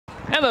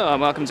Hello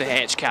and welcome to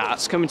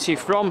H-Karts, coming to you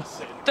from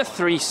the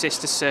Three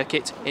Sisters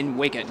circuit in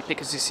Wigan,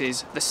 because this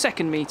is the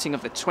second meeting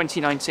of the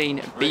 2019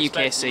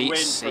 BUKC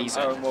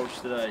season.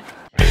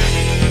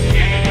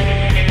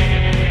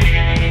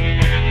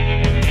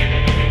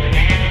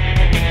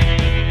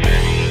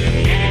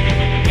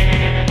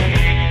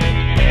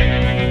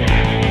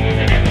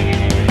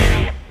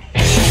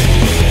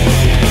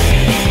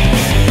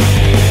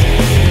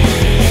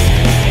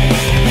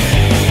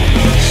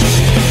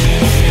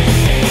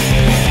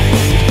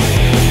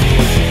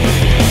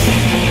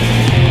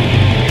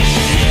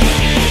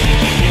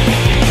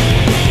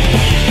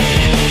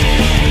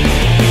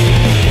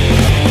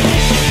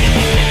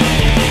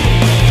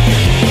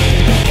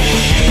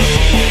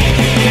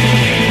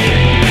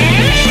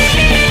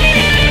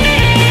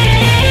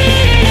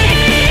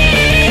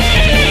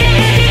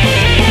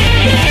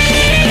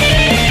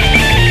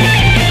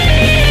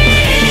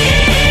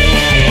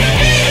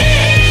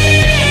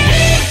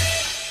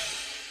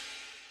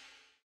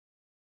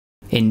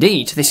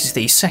 Indeed, this is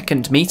the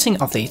second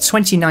meeting of the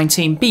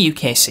 2019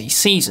 BUKC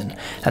season,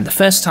 and the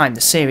first time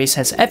the series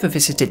has ever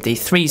visited the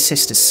Three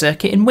Sisters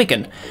circuit in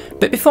Wigan.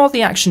 But before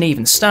the action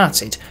even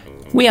started,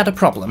 we had a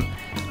problem.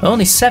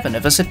 Only 7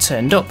 of us had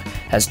turned up,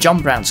 as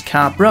John Brown's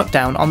car broke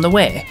down on the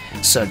way,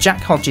 so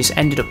Jack Hodges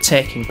ended up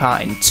taking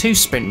part in 2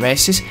 sprint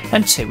races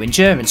and 2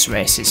 endurance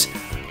races.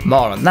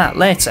 More on that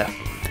later.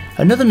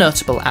 Another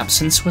notable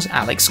absence was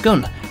Alex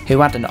Gunn, who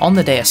had an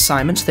on-the-day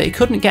assignment that he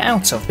couldn't get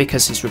out of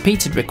because his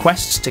repeated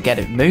requests to get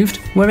it moved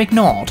were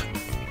ignored.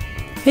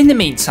 In the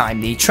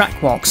meantime, the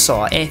track walk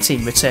saw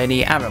 18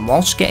 returnee Aaron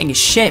Walsh getting his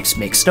shapes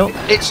mixed up.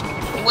 It's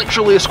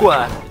literally a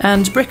square.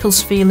 And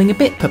Brickles feeling a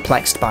bit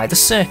perplexed by the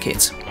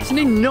circuit. It's an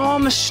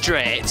enormous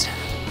straight.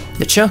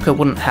 The choker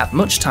wouldn't have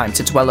much time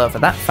to dwell over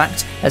that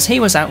fact, as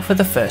he was out for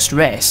the first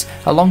race,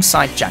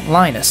 alongside Jack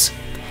Linus.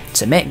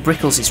 To make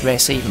Brickles'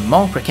 race even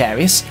more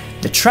precarious,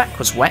 the track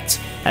was wet,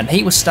 and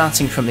he was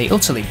starting from the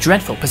utterly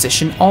dreadful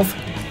position of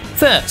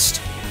first,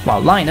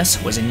 while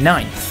Linus was in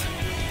 9th.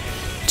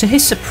 To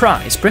his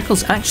surprise,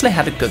 Brickles actually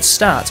had a good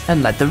start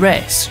and led the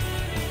race.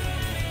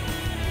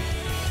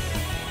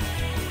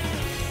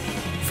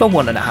 For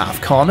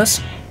 1.5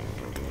 corners,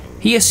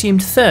 he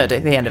assumed 3rd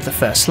at the end of the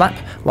first lap,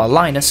 while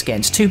Linus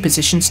gained 2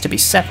 positions to be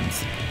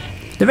 7th.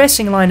 The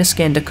racing Linus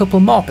gained a couple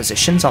more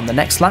positions on the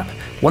next lap,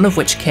 one of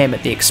which came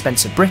at the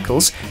expense of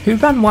Brickles, who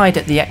ran wide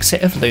at the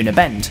exit of Luna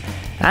Bend,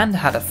 and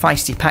had a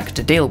feisty pack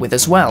to deal with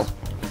as well.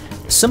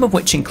 Some of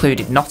which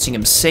included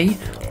Nottingham C,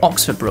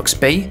 Oxford Brookes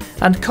B,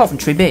 and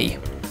Coventry B.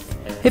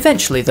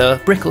 Eventually though,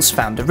 Brickles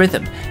found a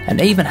rhythm, and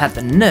even had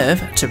the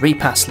nerve to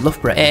repass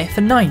Loughborough A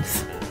for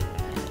 9th.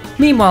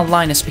 Meanwhile,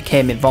 Linus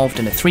became involved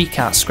in a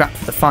 3-kart scrap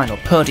for the final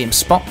podium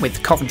spot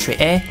with Coventry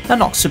A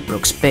and Oxford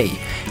Brookes B,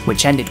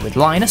 which ended with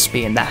Linus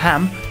being the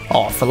ham,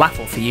 or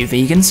falafel for you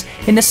vegans,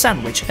 in the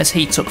sandwich as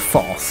he took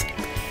 4th.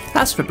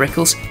 As for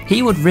Brickles,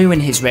 he would ruin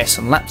his race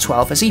on lap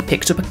 12 as he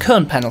picked up a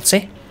cone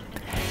penalty,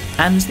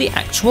 and the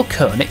actual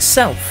cone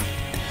itself.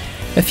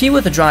 A few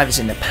other drivers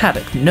in the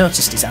paddock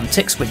noticed his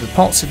antics, with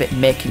reports of it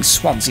making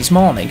Swansea's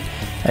morning,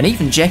 and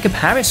even Jacob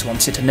Harris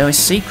wanted to know his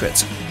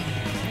secret.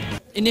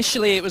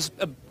 Initially it was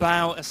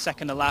about a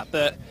second a lap,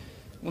 but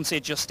once he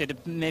adjusted,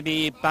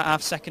 maybe about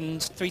half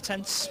second,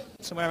 3/10,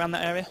 somewhere around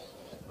that area.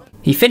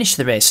 He finished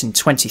the race in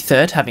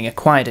 23rd, having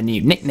acquired a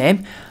new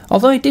nickname,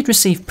 although he did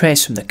receive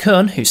praise from the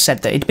cone, who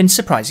said that he'd been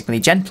surprisingly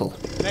gentle.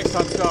 Next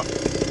time, stop.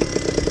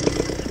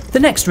 The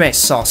next race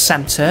saw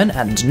Sam Turn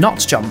and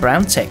not John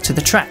Brown take to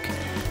the track.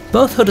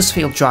 Both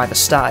Huddersfield drivers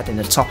started in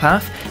the top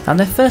half, and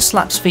their first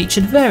laps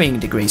featured varying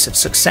degrees of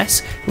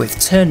success, with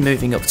Turn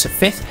moving up to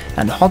 5th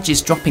and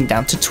Hodges dropping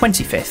down to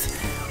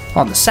 25th.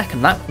 On the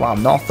second lap, while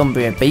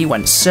Northumbria B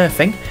went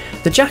surfing,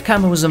 the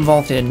jackhammer was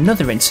involved in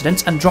another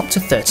incident and dropped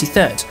to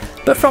 33rd,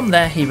 but from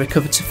there he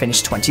recovered to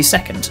finish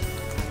 22nd.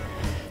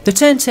 The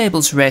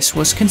Turntables race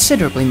was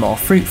considerably more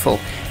fruitful,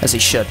 as he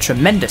showed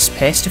tremendous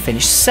pace to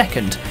finish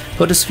 2nd,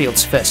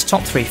 Huddersfield's first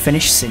top 3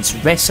 finish since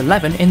race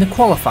 11 in the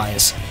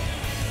qualifiers.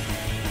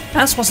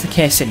 As was the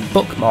case in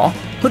Buckmore,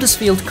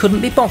 Huddersfield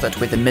couldn't be bothered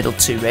with the middle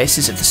 2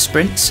 races of the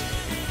sprints.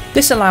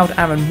 This allowed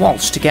Aaron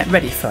Walsh to get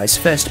ready for his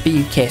first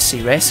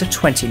BUKC race of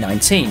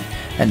 2019,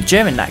 and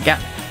during that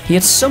gap, he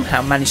had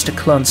somehow managed to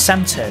clone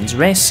Sam Turn's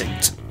race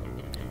suit.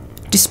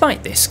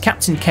 Despite this,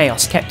 Captain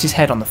Chaos kept his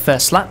head on the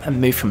first lap and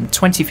moved from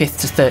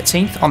 25th to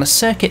 13th on a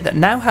circuit that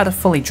now had a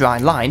fully dry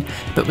line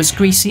but was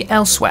greasy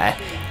elsewhere,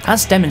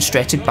 as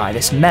demonstrated by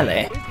this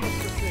melee.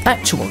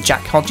 Actual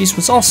Jack Hodges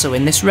was also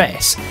in this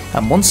race,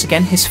 and once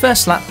again his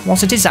first lap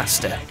was a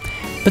disaster,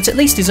 but at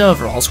least his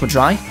overalls were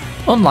dry,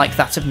 unlike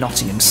that of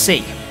Nottingham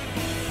C.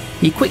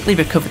 He quickly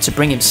recovered to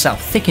bring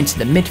himself thick into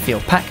the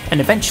midfield pack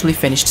and eventually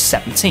finished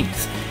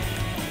 17th.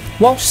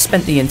 Walsh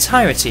spent the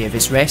entirety of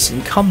his race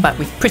in combat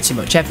with pretty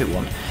much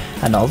everyone,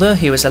 and although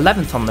he was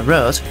 11th on the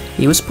road,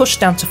 he was pushed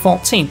down to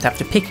 14th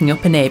after picking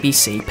up an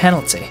ABC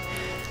penalty.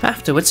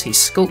 Afterwards he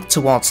skulked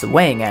towards the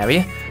weighing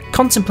area,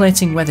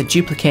 contemplating whether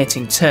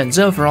duplicating Turn's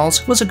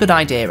overalls was a good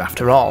idea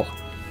after all.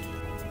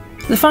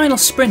 The final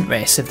sprint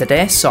race of the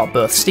day saw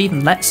both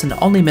Stephen Letts and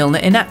Ollie Milner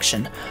in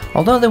action,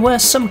 although there were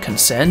some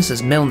concerns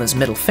as Milner's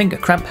middle finger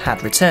cramp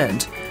had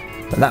returned,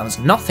 but that was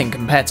nothing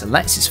compared to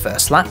Letts'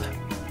 first lap.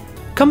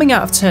 Coming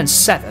out of turn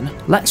 7,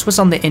 Letts was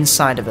on the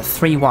inside of a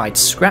 3-wide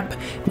scrap,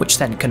 which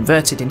then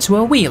converted into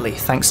a wheelie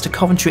thanks to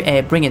Coventry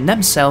A bringing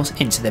themselves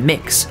into the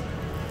mix.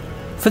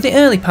 For the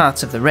early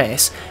part of the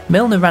race,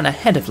 Milner ran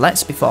ahead of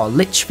Letts before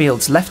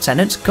Litchfield's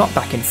lieutenant got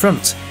back in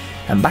front,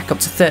 and back up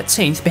to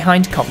 13th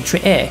behind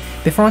Coventry A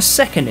before a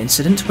second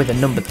incident with a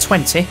number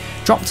 20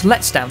 dropped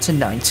Letts down to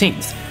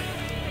 19th.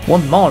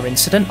 One more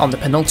incident on the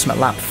penultimate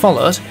lap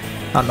followed,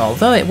 and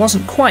although it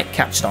wasn't quite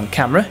captured on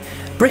camera,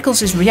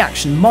 Brickles's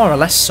reaction more or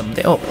less summed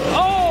it up.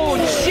 Oh,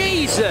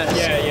 Jesus!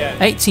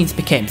 18th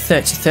became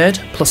 33rd,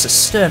 plus a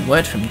stern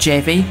word from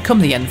JV come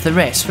the end of the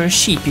race for a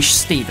sheepish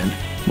Stephen,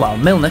 while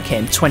Milner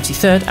came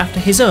 23rd after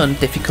his own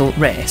difficult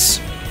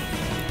race.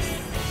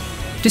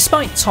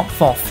 Despite top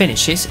 4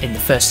 finishes in the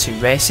first 2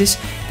 races,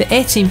 the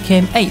A-team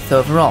came 8th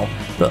overall,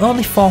 but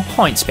only 4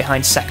 points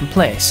behind second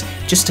place,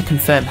 just to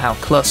confirm how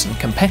close and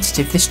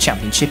competitive this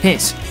championship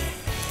is.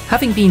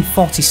 Having been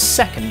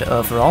 42nd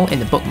overall in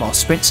the Buckmore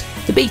Sprints,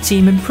 the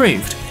B-team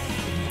improved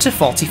to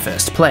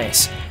 41st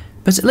place,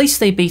 but at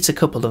least they beat a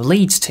couple of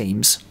Leeds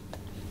teams.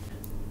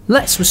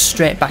 Letts was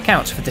straight back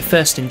out for the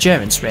first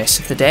endurance race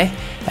of the day,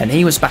 and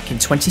he was back in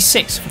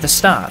 26th for the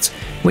start,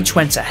 which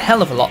went a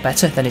hell of a lot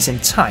better than his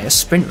entire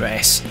sprint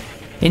race.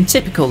 In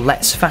typical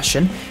Letts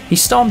fashion, he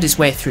stormed his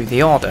way through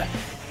the order,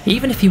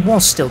 even if he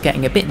was still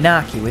getting a bit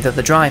narky with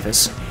other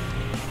drivers.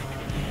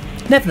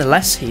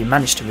 Nevertheless, he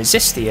managed to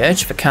resist the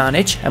urge for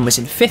carnage and was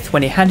in 5th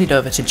when he handed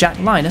over to Jack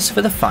Linus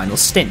for the final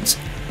stint.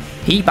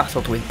 He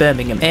battled with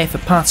Birmingham A for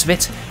part of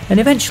it, and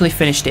eventually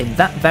finished in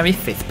that very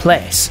 5th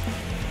place.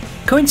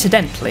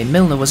 Coincidentally,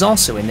 Milner was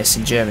also in this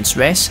endurance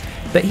race,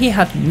 but he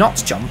had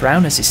not John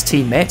Brown as his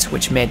teammate,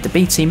 which made the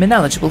B team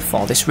ineligible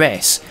for this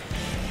race.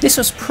 This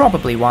was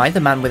probably why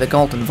the man with a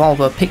golden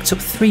Volvo picked up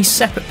 3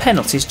 separate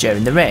penalties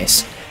during the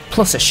race,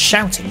 plus a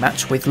shouting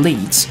match with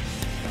Leeds.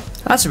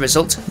 As a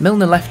result,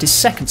 Milner left his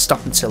second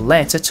stop until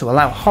later to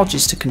allow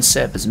Hodges to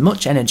conserve as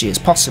much energy as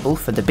possible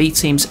for the B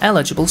team's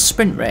eligible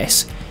sprint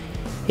race.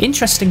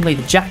 Interestingly,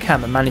 the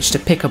jackhammer managed to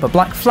pick up a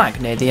black flag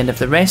near the end of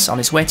the race on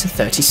his way to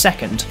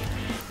 32nd.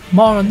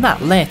 More on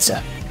that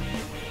later.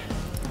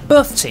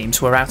 Both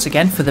teams were out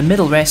again for the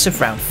middle race of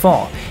round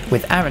 4,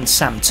 with Aaron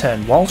Sam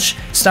Turn-Walsh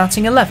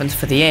starting 11th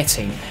for the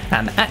A-team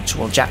and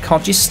actual Jack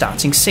Hodges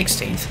starting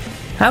 16th.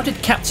 How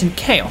did Captain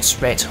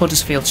Chaos rate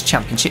Huddersfield's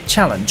championship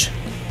challenge?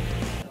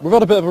 We've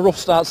had a bit of a rough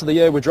start to the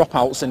year with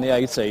dropouts in the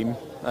A-team,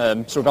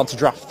 so we've had to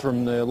draft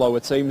from the lower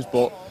teams,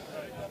 but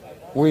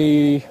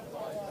we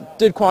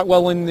did quite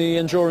well in the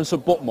endurance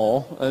of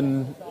Buckmore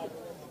and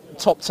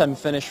top 10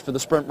 finish for the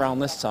sprint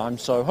round this time,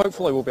 so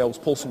hopefully we'll be able to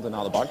pull something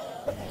out of the bag.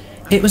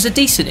 It was a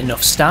decent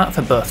enough start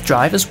for both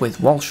drivers, with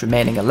Walsh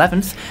remaining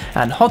 11th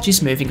and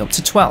Hodges moving up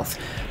to 12th,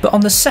 but on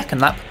the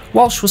second lap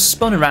Walsh was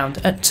spun around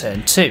at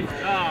turn 2.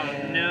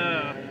 Oh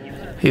no!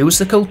 Who was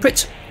the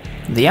culprit?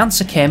 The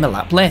answer came a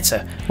lap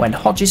later, when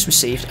Hodges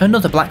received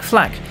another black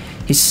flag,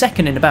 his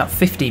second in about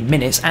 15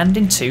 minutes and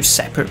in 2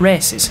 separate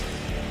races.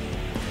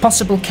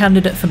 Possible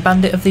candidate for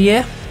Bandit of the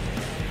Year?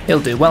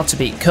 He'll do well to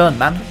beat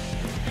Coneman.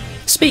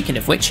 Speaking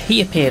of which, he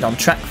appeared on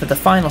track for the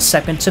final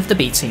segment of the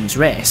B-team's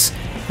race,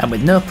 and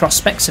with no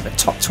prospects of a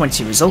top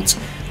 20 result,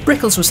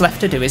 Brickles was left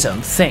to do his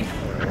own thing.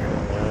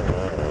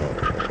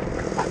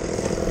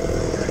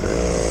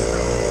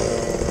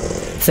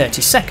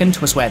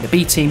 32nd was where the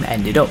B-team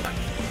ended up.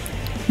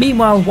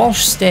 Meanwhile,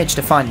 Walsh staged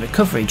a fine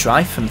recovery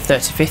drive from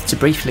 35th to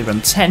briefly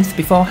run 10th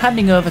before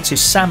handing over to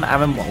Sam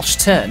Aaron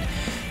Walsh-Turn,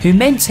 who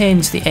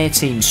maintained the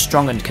A-team's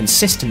strong and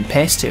consistent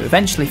pace to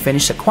eventually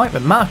finish a quite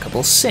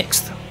remarkable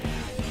 6th.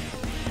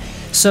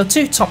 So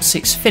 2 top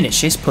 6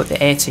 finishes put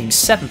the A-team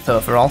 7th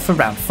overall for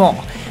round 4,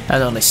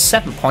 and only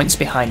 7 points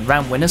behind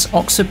round winners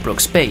Oxford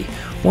Brooks B,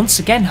 once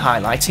again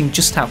highlighting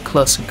just how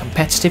close and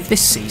competitive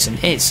this season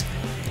is.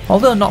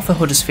 Although not for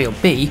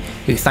Huddersfield B,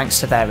 who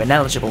thanks to their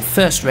ineligible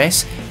first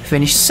race,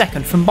 finished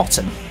 2nd from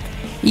bottom.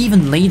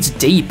 Even Leeds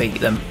D beat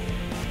them.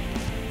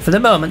 For the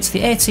moment,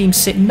 the A-team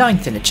sit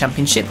 9th in the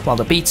championship while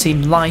the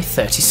B-team lie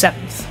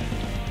 37th.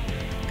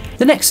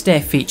 The next day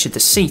featured the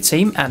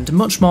C-team and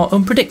much more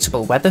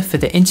unpredictable weather for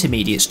the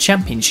Intermediates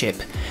Championship.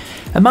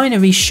 A minor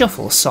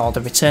reshuffle saw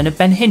the return of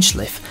Ben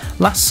Hinchliffe,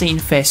 last seen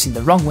facing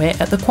the wrong way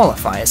at the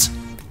qualifiers.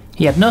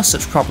 He had no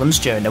such problems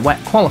during the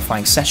wet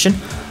qualifying session,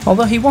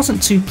 although he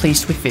wasn't too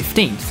pleased with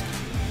 15th.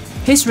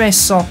 His race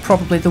saw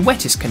probably the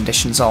wettest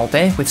conditions all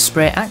day, with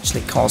spray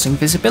actually causing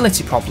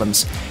visibility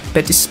problems,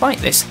 but despite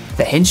this,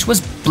 the Hinch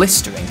was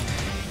blistering.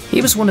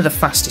 He was one of the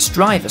fastest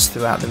drivers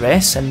throughout the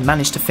race and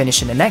managed to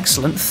finish in an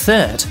excellent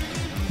 3rd.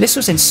 This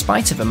was in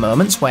spite of a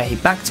moment where he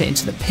backed it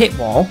into the pit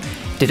wall,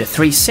 did a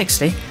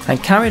 360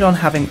 and carried on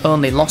having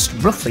only lost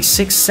roughly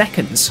 6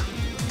 seconds.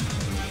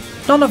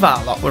 None of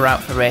our lot were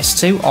out for race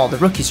 2 or the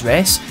rookies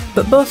race,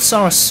 but both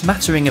saw a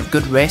smattering of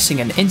good racing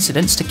and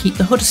incidents to keep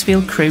the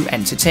Huddersfield crew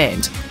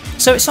entertained.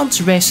 So it's on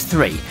to race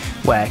 3,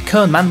 where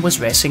Coneman was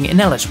racing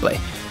ineligibly.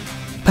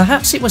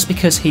 Perhaps it was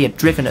because he had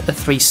driven at the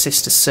Three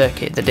Sisters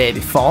circuit the day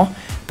before,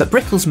 but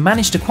Brickles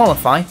managed to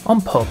qualify on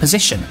pole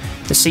position,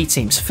 the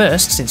C-Team's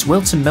first since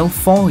Wilton Mill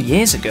 4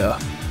 years ago.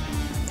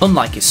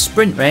 Unlike his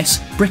sprint race,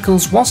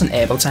 Brickles wasn't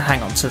able to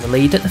hang on to the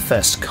lead at the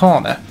first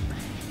corner.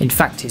 In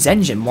fact, his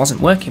engine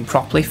wasn't working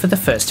properly for the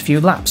first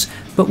few laps,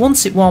 but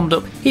once it warmed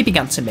up, he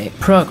began to make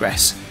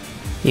progress.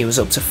 He was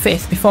up to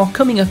 5th before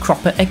coming a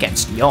cropper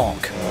against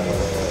York.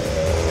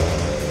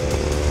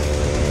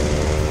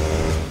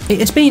 It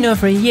had been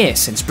over a year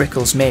since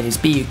Brickles made his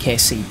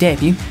BUKC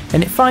debut,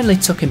 and it finally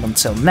took him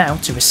until now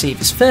to receive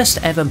his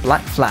first ever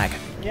black flag.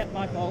 Yep,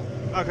 my fault.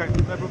 Okay,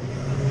 no problem.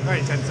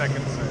 Only 10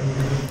 seconds. So.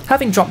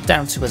 Having dropped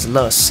down to as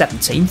low as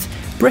 17th,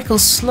 Brickles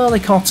slowly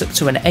caught up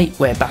to an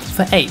 8-way battle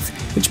for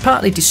 8th, which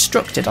partly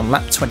destructed on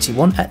lap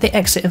 21 at the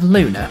exit of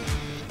Luna.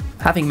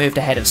 Having moved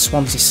ahead of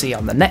Swansea C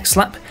on the next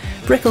lap,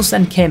 Brickles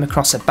then came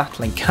across a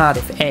battle in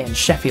Cardiff A and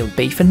Sheffield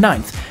B for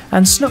 9th,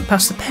 and snuck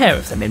past the pair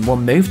of them in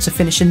one move to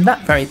finish in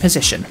that very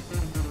position.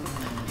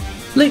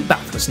 Luke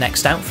Bath was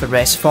next out for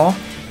race 4,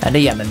 and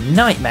he had a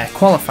nightmare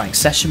qualifying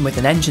session with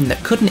an engine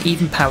that couldn't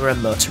even power a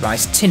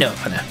motorised tin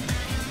opener.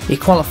 He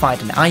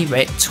qualified an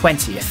irate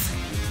 20th.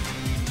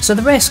 So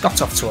the race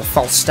got off to a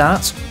false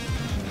start.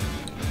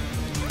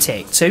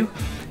 Take 2.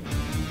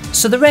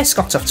 So the race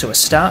got off to a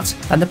start,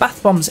 and the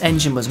Bath Bomb's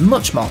engine was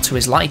much more to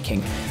his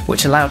liking,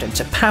 which allowed him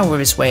to power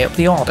his way up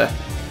the order.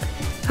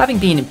 Having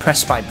been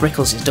impressed by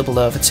Brickles' double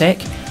overtake,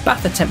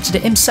 Bath attempted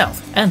it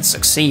himself and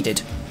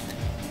succeeded.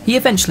 He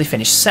eventually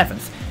finished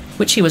 7th,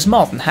 which he was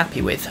more than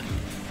happy with.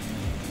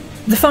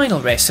 The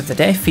final race of the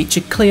day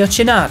featured Cleo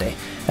Chinardi,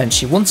 and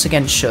she once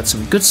again showed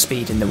some good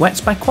speed in the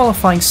wet by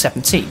qualifying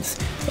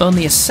 17th,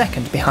 only a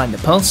second behind the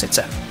pole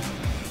sitter.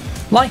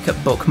 Like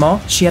at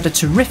Buckmore, she had a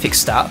terrific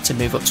start to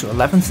move up to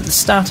 11th at the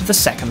start of the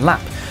second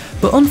lap,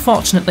 but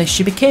unfortunately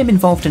she became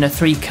involved in a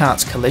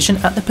 3-kart collision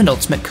at the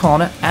penultimate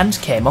corner and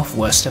came off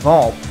worst of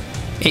all.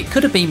 It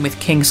could have been with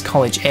King's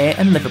College A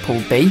and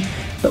Liverpool B,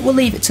 but we'll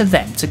leave it to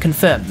them to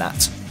confirm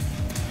that.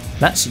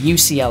 That's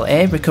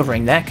UCLA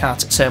recovering their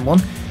kart at turn 1,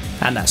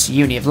 and that's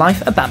Uni of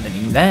Life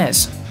abandoning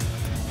theirs.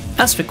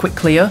 As for Quick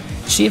Cleo,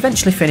 she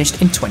eventually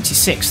finished in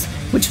 26th,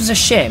 which was a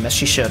shame as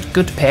she showed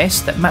good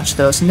pace that matched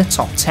those in the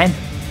top 10.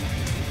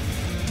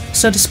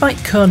 So despite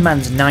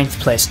Coneman's 9th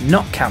place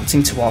not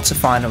counting towards the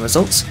final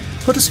results,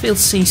 Huddersfield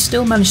C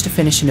still managed to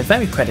finish in a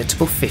very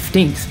creditable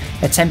 15th,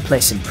 a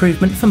 10-place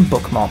improvement from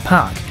Buckmore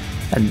Park,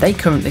 and they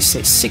currently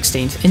sit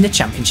 16th in the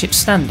championship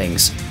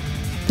standings.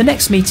 The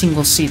next meeting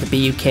will see the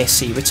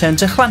BUKC return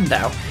to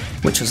Llandau,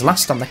 which was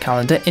last on the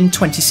calendar in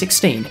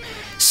 2016,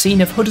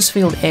 scene of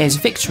Huddersfield A's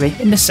victory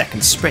in the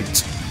second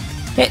sprint.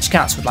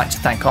 H-Karts would like to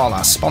thank all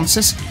our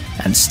sponsors,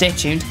 and stay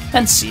tuned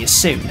and see you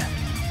soon.